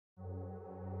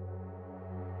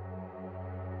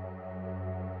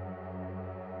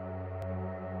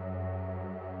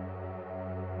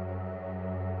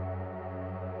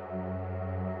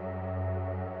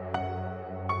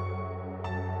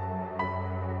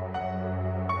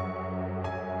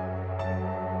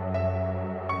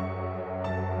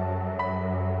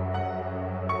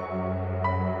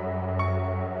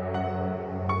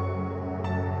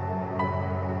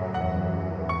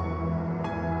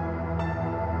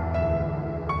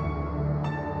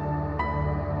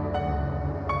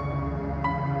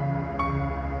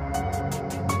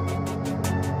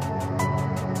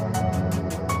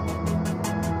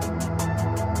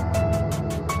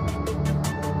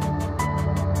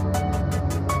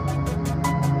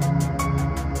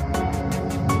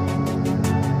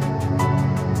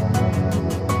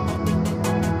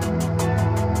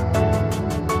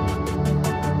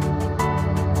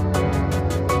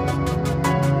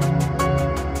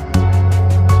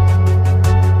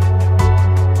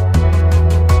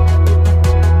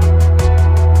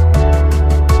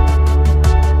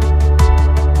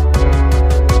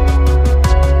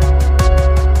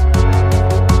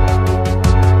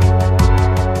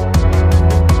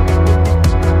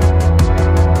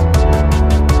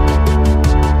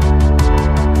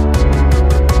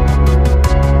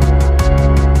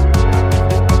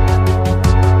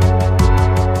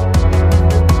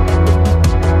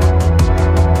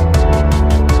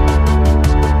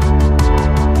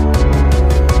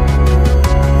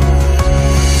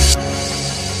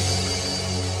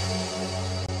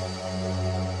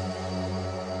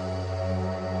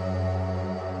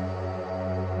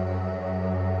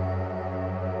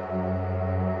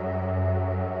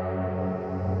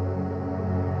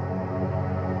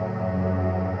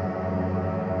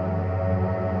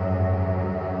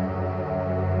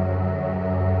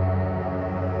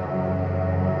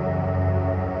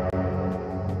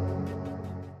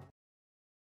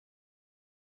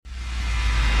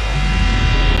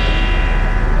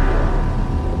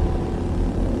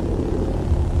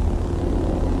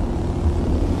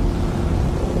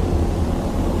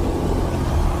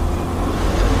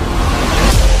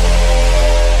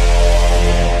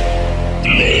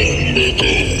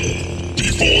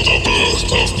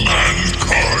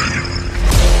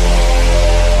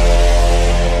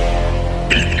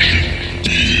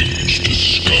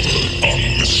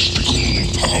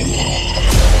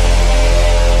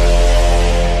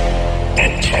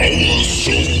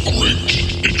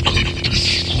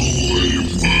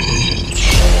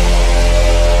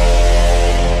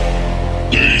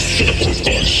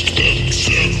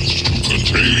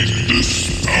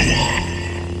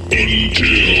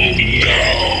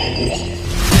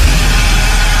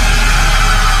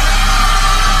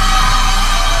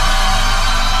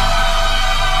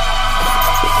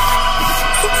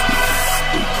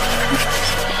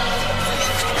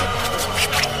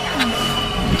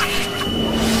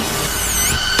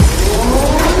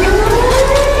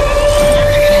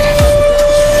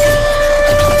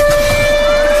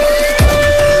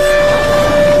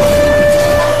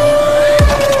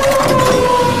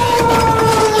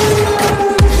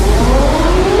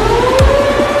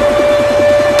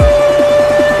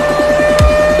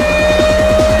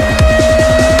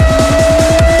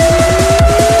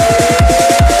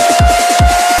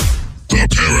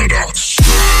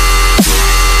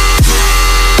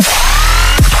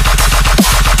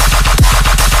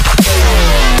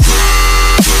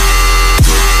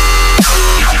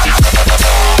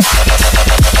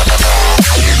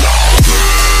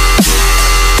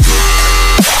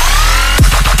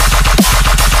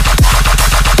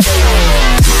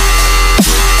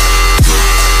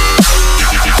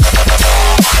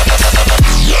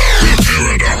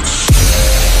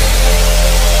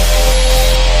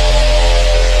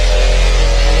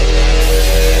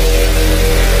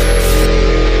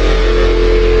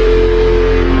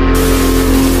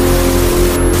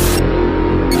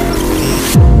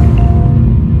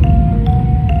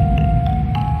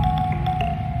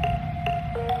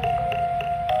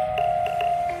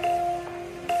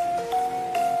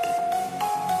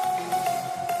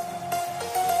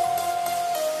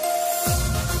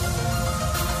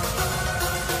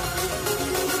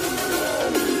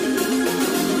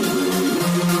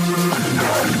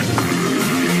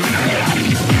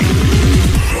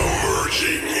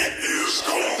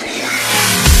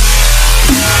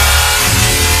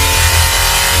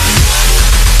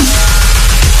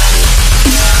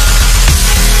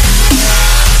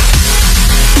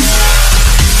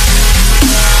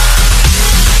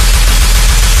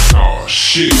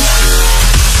shit.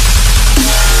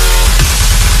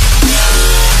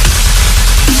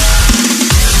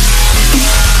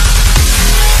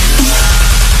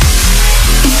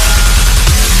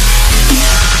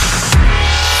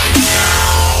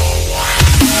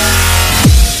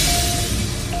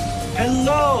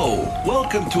 Hello!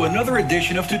 Welcome to another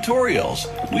edition of Tutorials.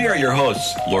 We are your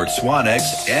hosts, Lord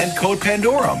Swanex and Code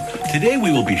Pandorum. Today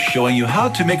we will be showing you how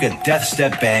to make a death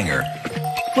step banger.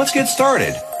 Let's get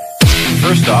started.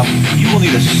 First off, you will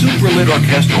need a super lit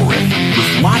orchestral riff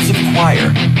with lots of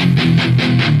choir.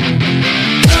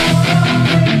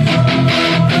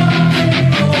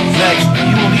 Next,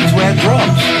 you will need to add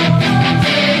drums.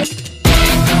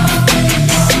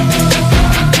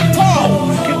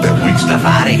 Stuff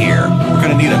out of here. We're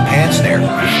gonna need a pan snare with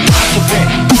lots of wind.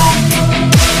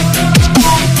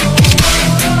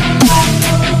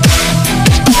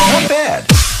 Not bad.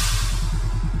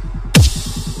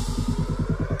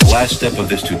 The last step of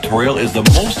this tutorial is the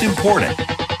most important.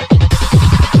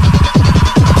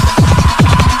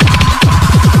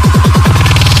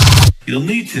 You'll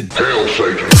need to hail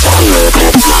Satan.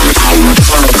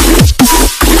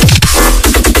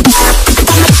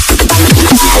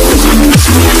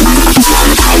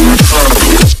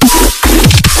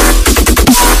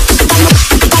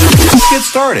 Get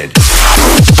started.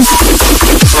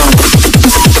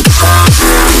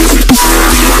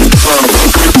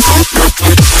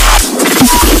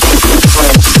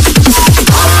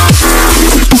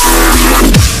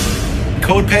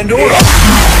 Code Pandora.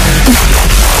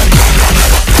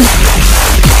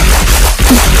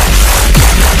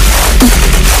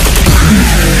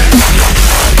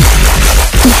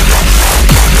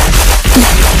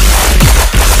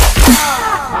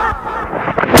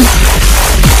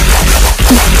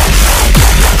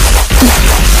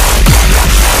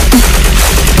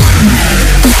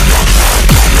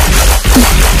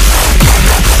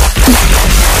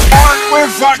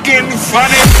 Fucking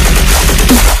funny.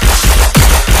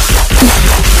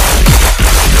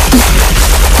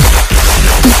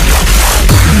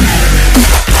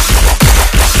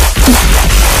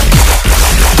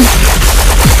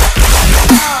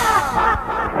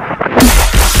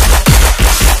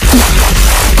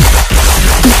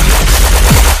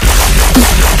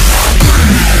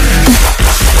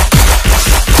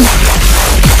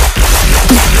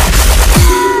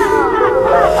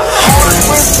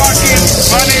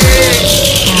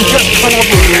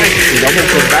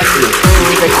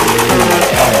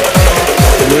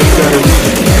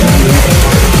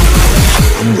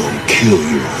 I'm gonna kill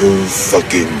your whole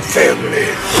fucking family.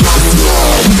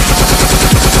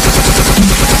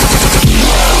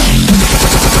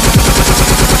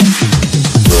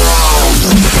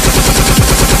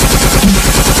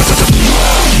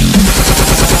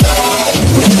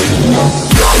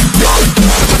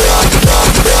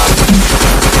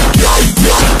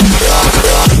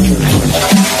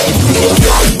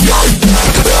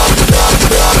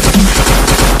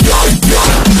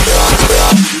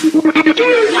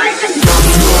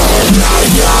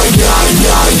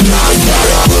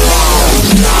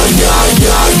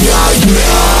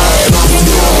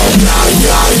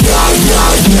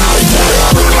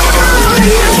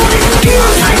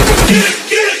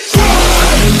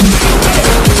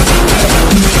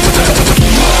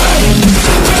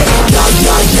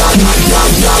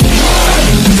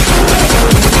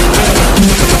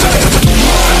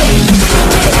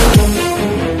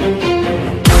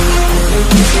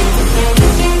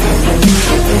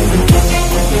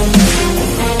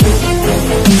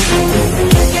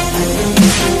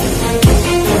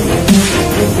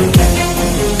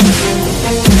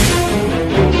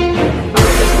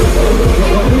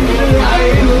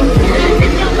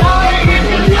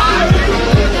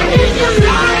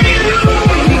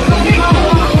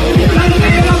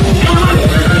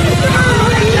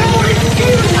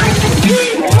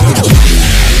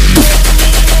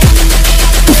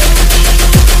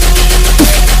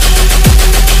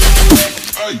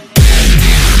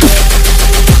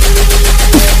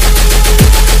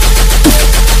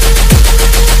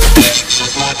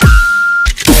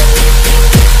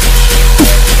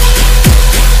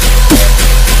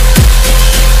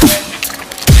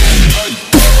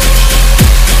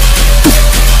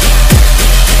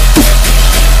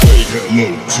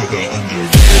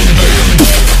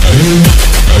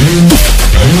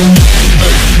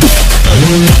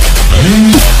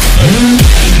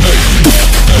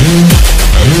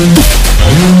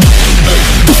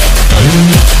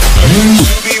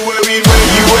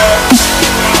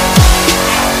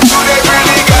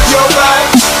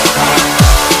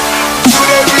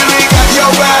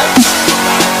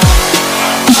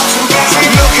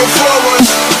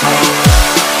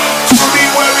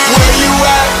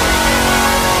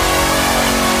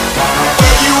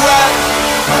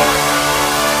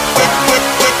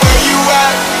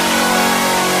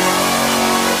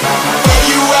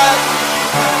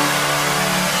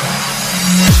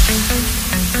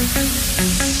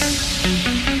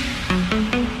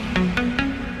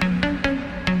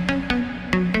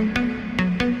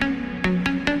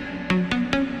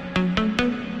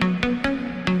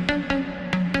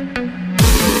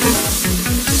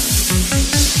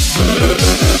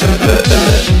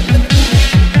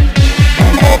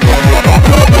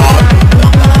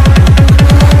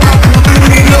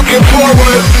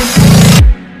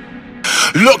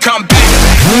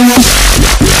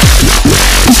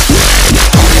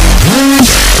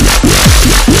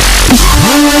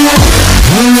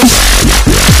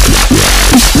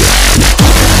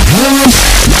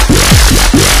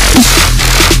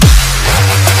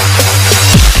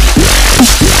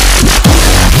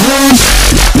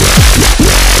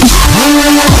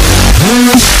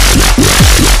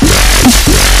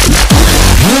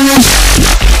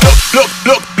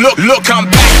 Look, I'm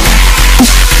back.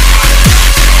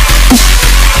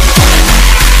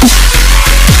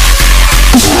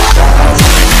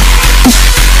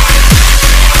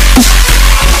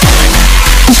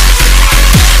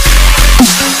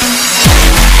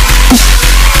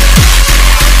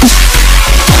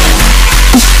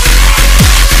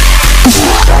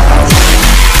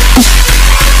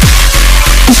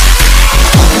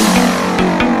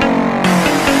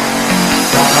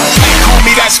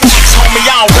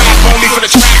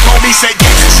 Say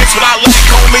gangsta shits without lack,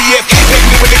 homie. If they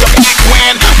knew a nigga back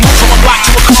when, move from a block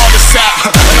to a cul-de-sac.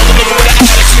 Another nigga with an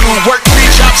attitude, work 3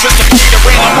 jobs just to pay the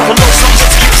rent. I move a little something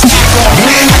just to keep the stack on.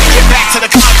 I can get back to the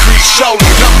concrete, show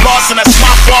enough loss and that's my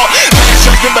fault. Bad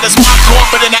judgment, but it's my fault.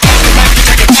 But in the aftermath, you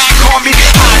take it back on me.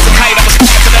 High as a kite, I'm a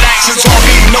spaz and that action's on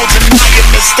me. No denying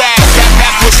the stats. That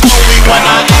back was only when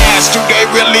I asked, do they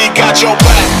really got your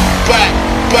back, back,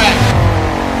 back?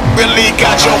 Really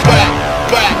got your back,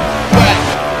 back, back?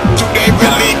 Do they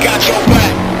really got your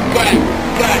back, back,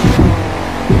 back?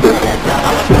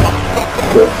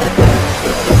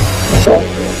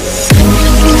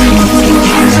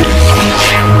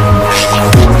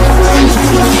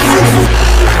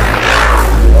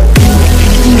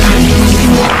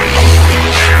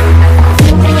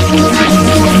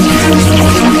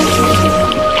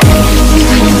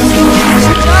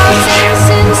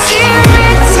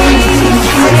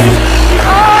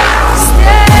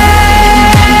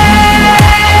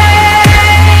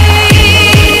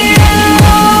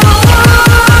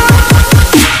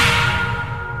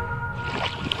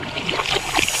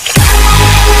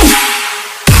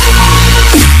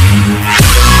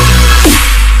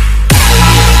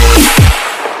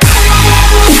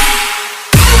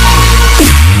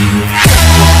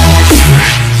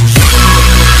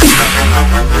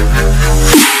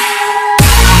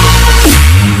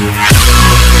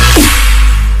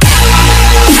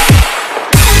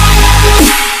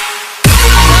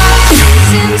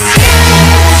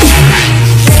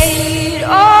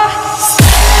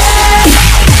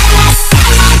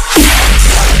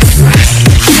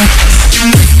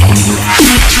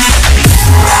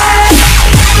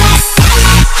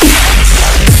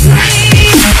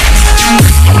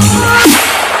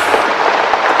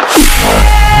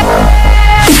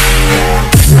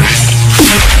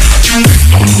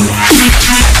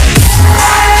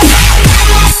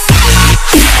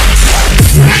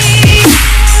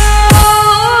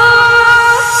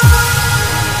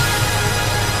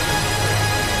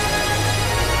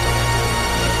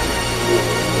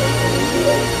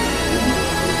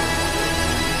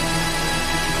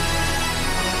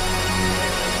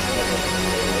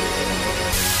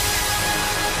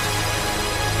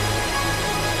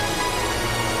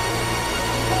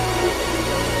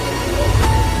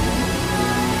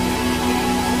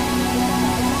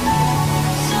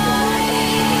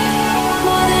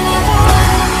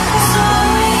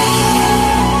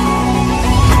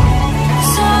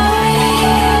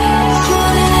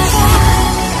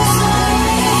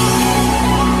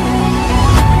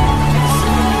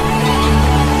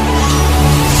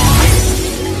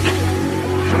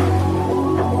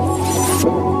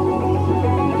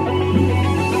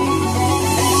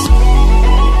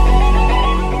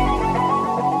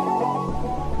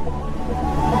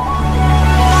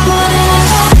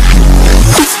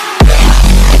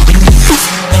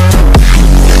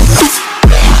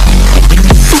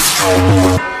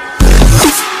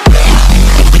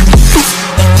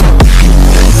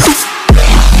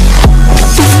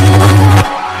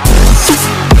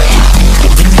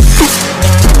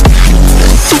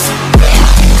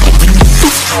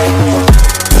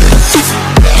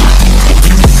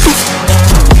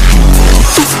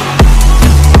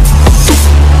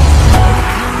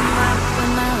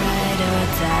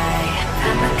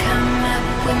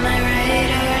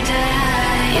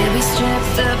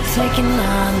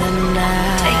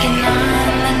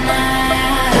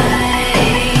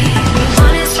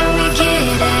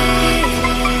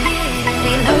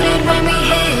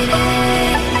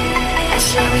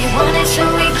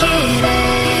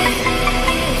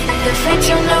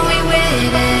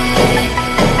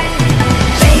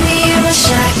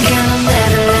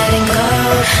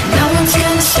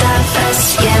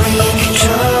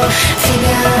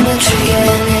 Trigger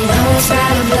and they know it's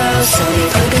about to blow, so they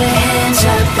put their hands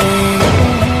up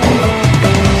and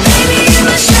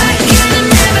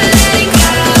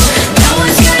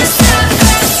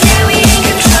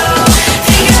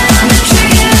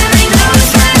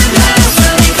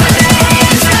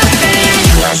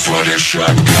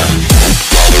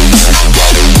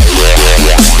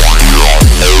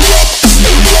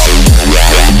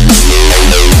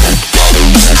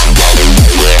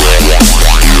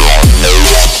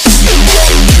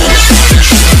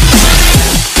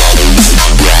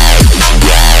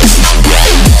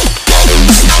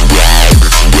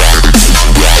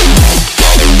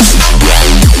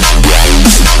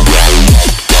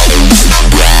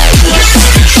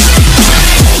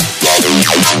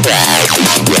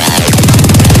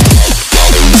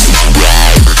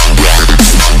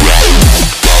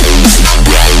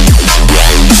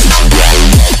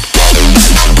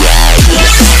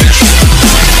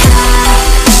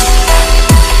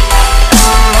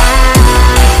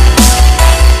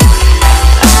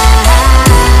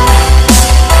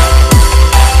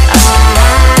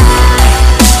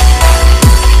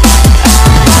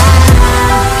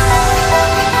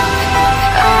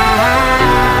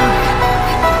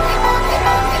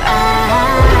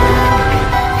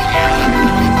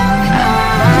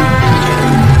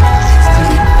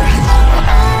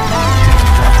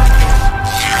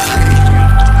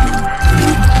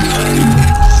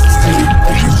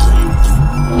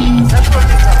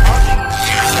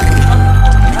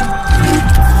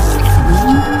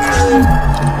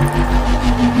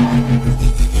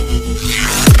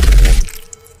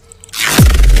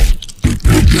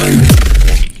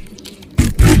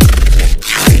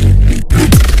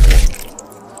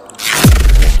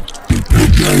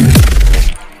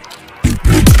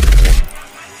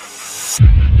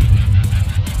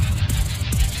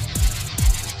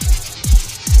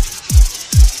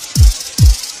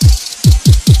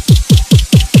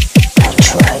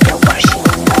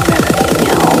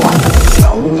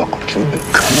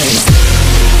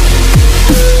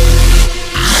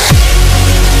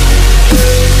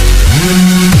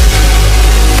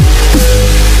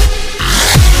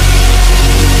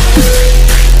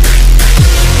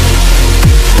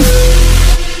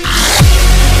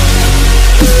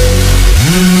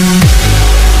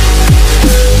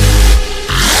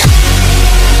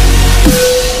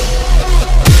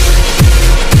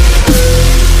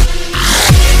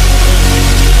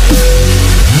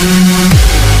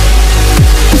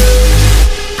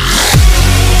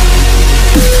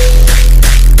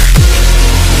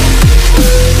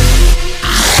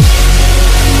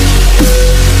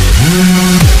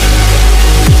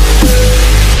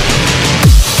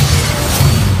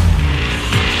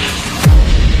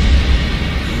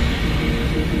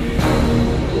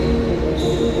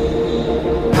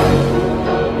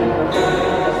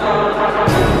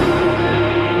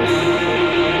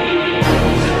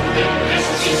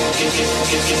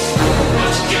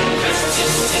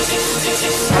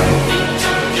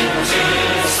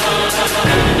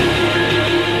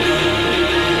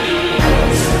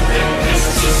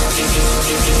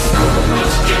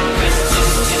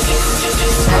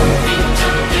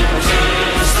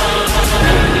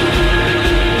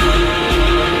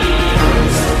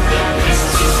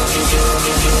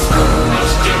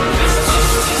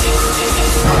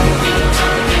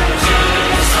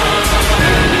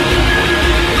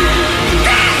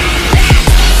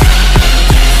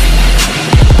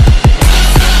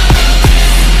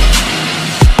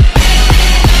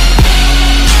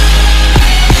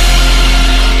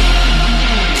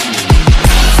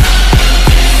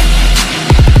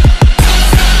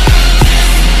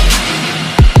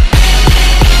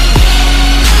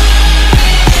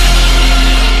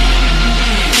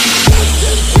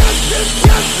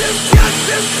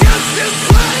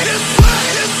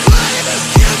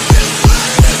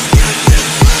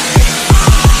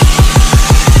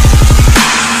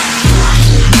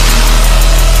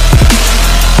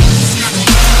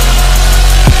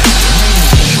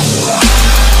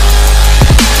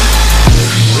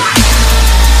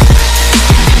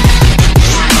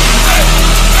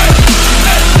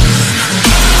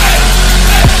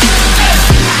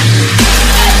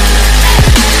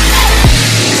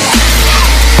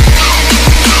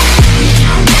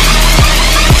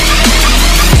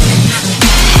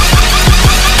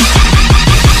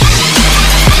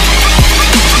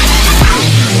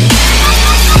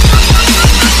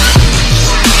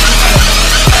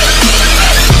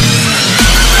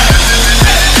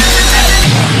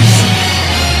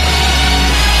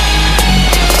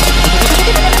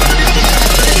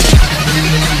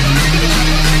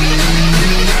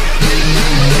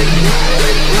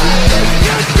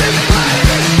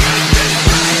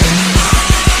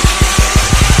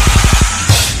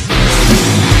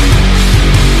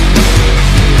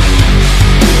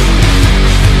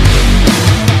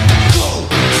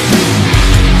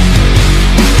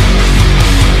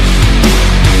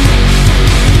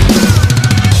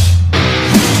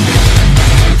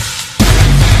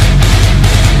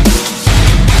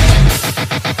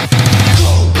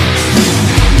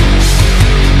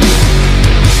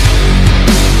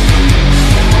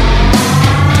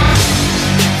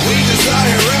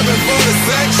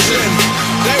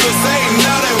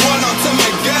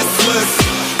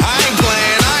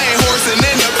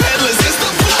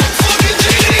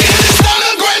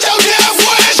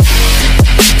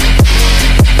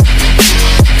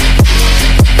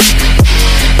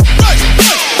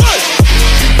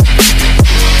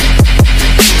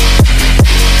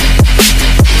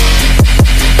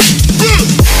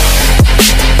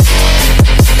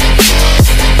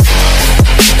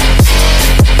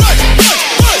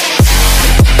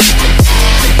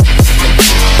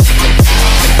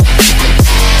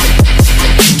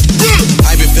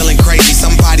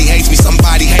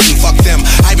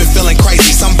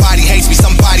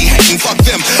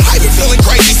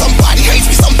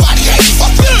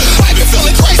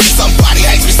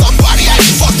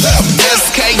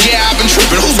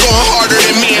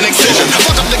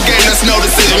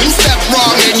You step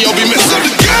wrong and you'll be missing the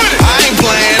good. I ain't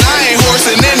playing, I ain't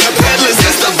horsing in the peddlers.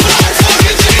 It's the black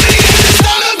fucking genie. It's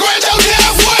not a grand old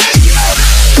halfway.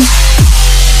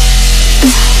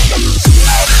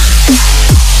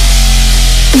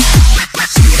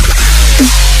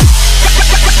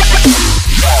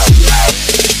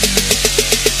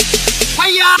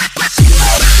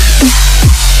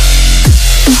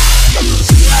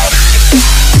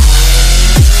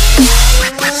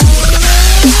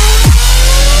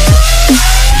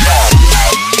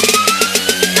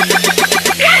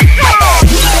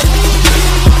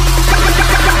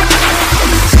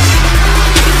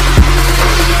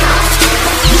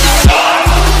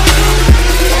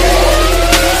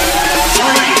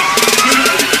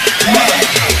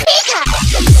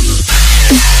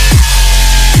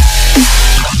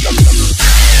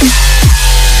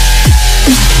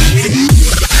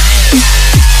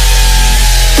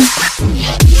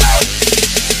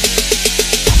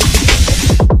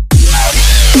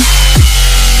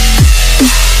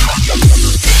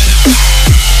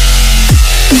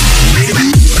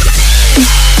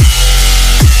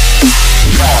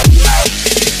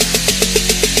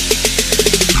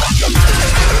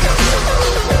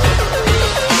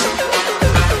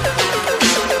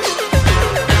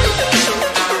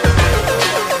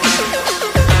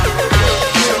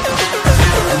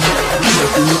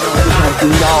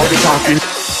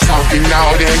 Talking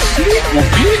all that shit, well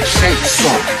bitch, shake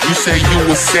some. You say you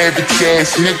a savage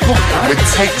ass nigga, but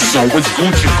take some. What's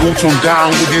Gucci on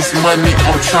down with this money,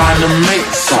 I'm trying to make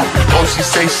some. Oh, she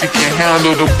say she can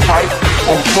handle the pipe,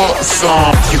 or fuck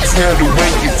some. You tell the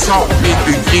way you talk,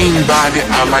 nigga, you ain't bout it.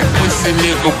 I like pussy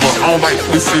nigga, but I don't like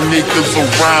pussy niggas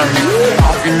around me.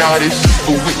 Talking all that shit,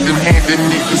 but with them hands, that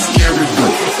nigga scary,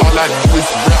 but all I do is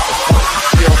rap.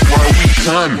 Yeah, why we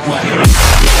coming?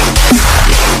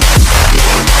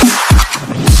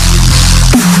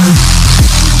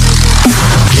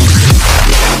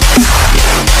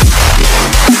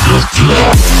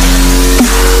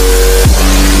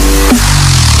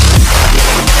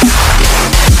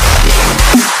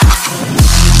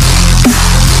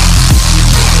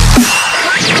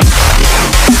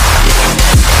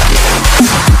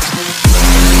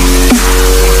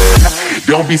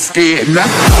 Don't be scared now.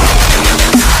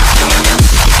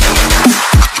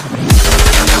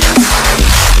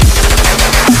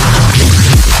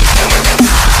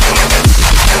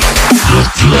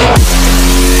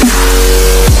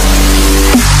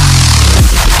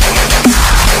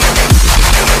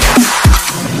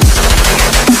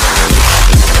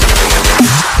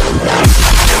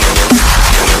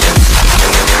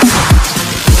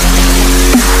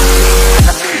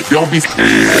 Don't be scared.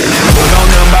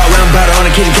 Nothing about round battle on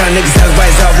the kitty counter, niggas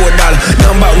sacrifice out for $1.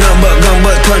 Nothing about gun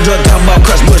bust, turn drug, talking about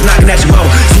crush bush, knocking at your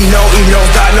mama. See no, even don't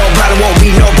start no problem, won't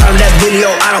be no problem. That's video.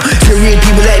 I don't serious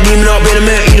people that demon up in a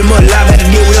minute, eat them up live, had to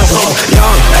deal with them.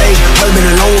 Young, ayy,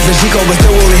 husband alone with Chico, but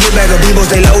still with a hit back of people,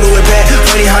 stay loaded with pad.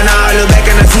 Funny how now I look back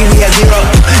and I see we had zero.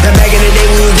 And back in the day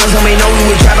when we was young, some ain't know we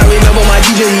would trap. I remember my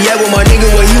DJ, he had with my nigga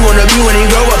what he wanna be when he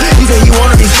grow up. He said he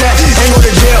wanna be fat, ain't go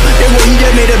to jail. That's what he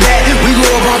just made a bet. We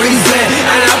grew up on really flat,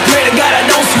 and I pray to God I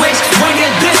don't switch. When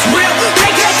it's this real,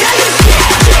 they can't tell you shit.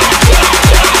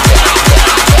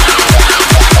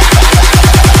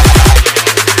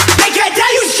 They can't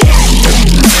tell you shit.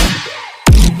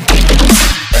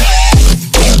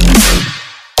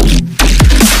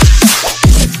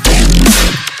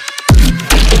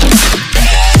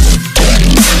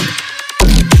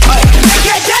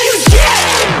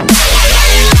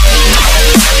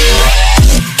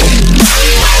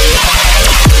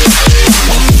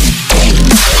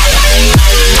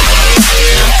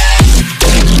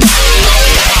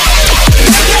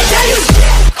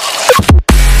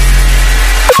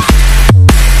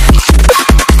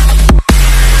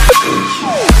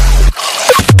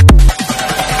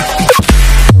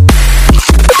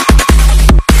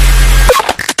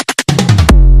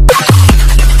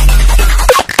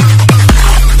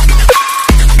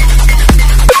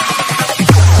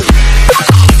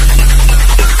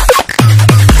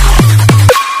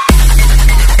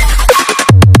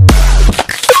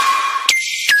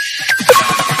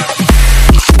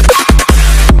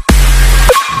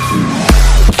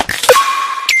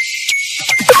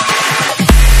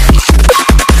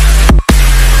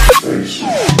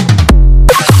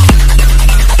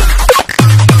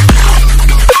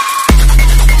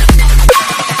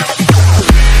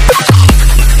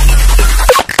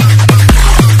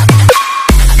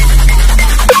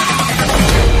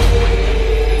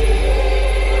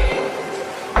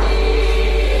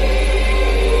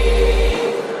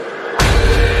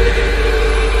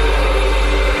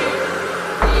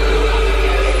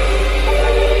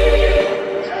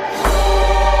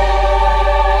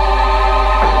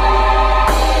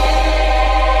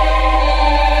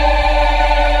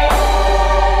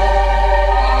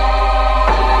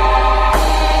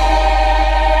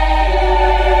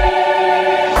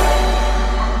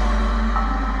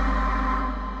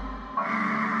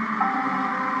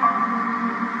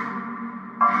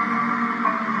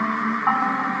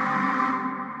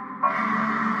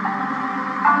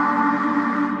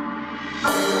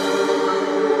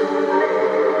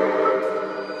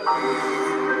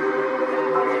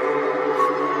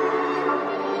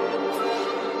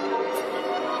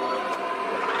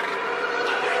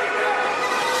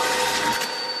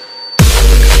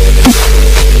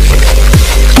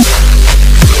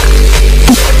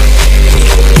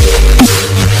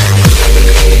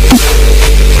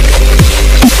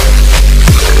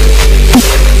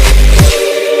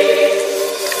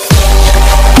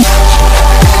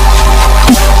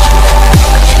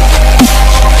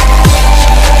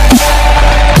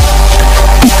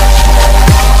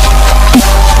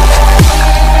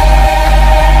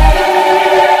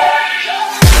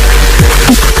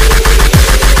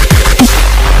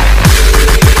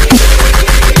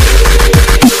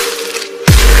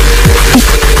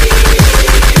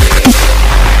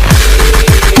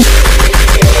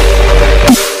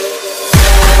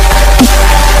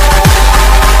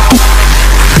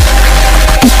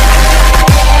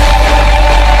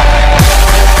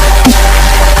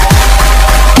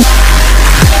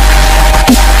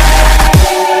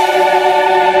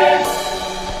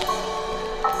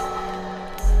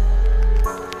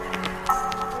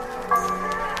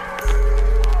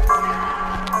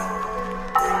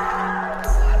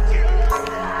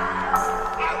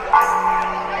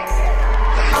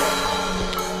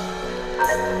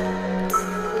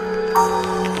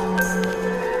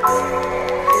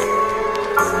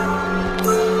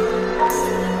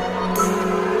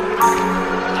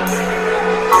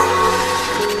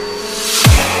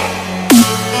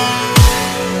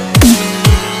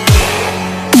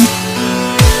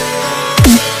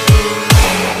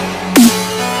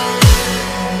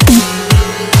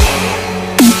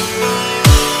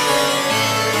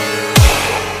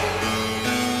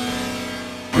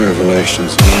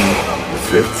 Revelations 9, the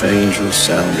fifth angel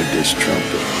sounded his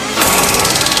trumpet,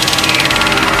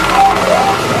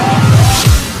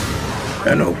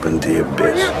 and opened the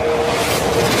abyss.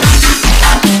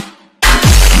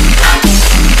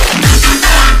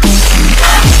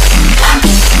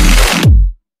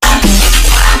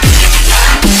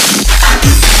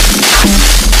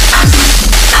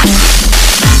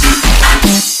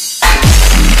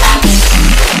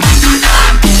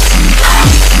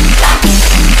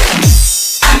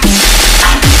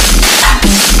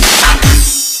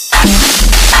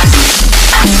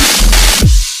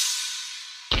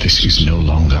 This is no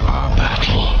longer our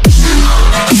battle.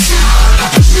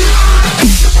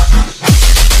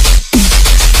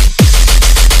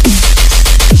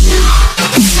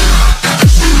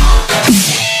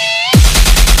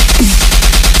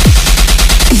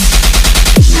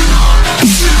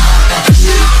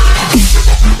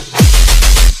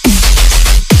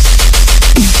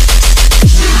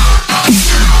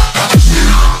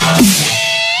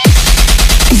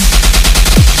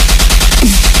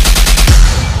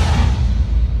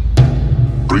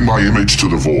 Bring my image to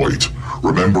the void.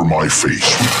 Remember my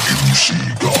face when you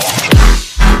see God.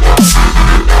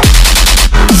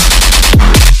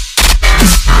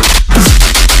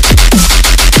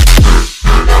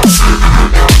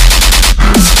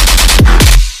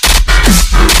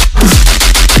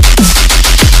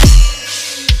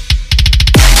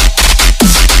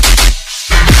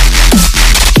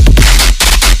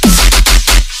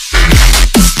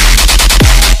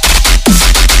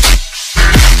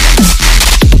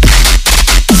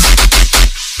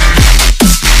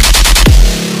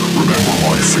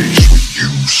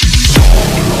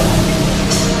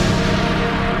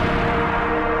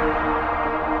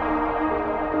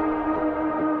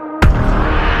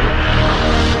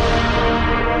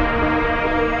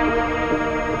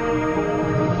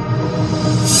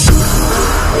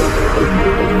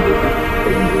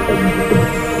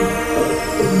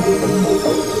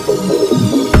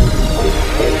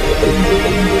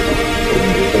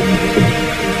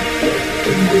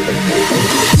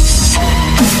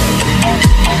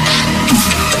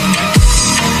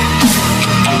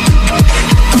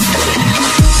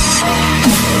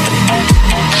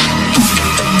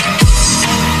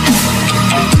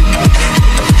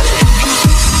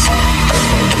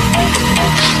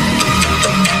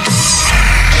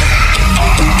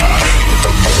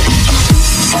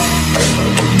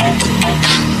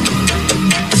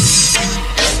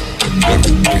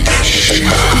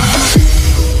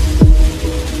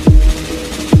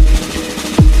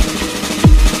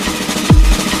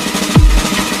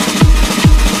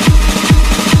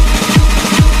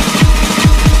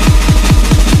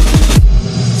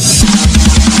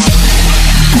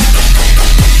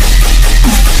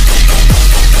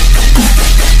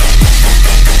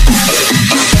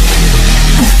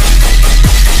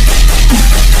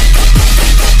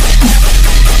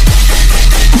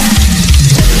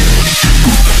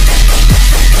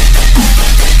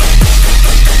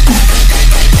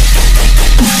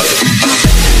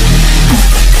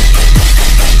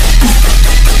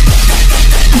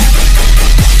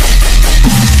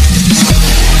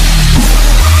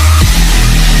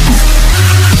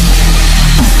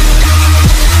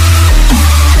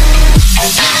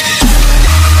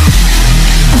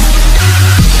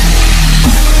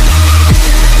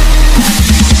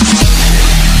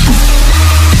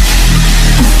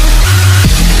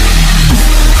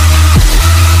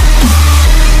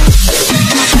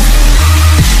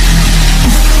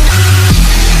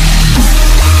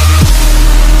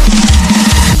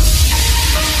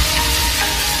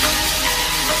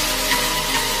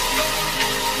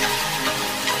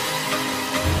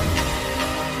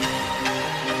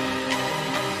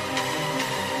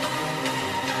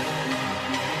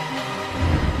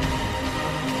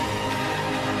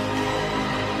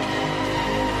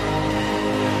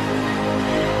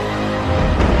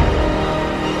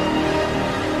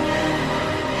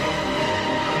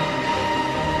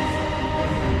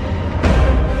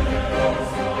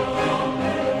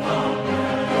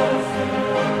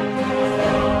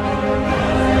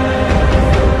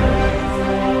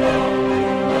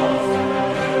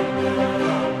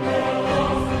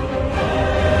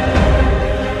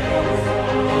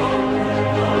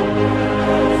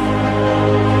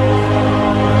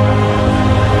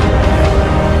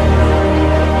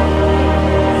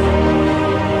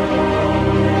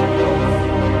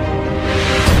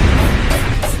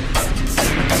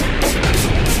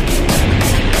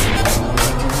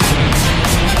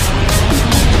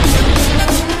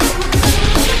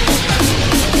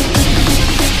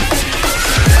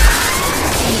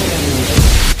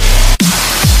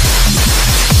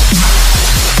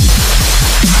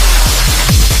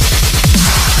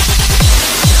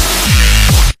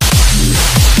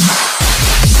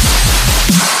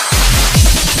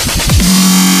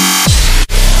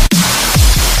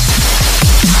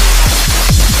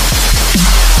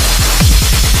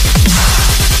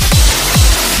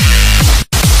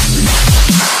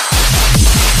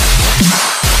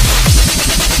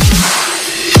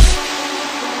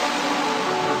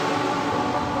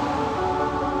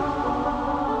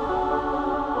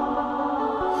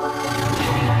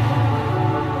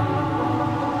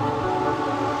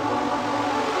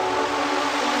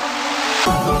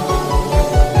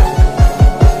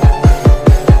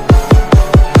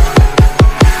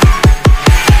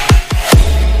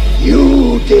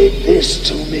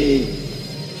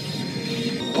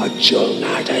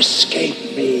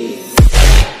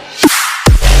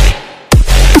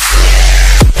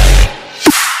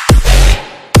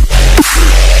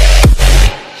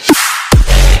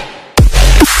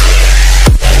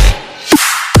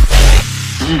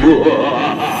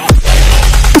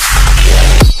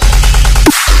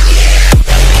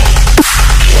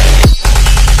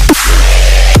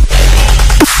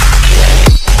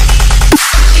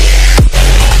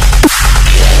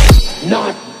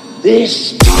 This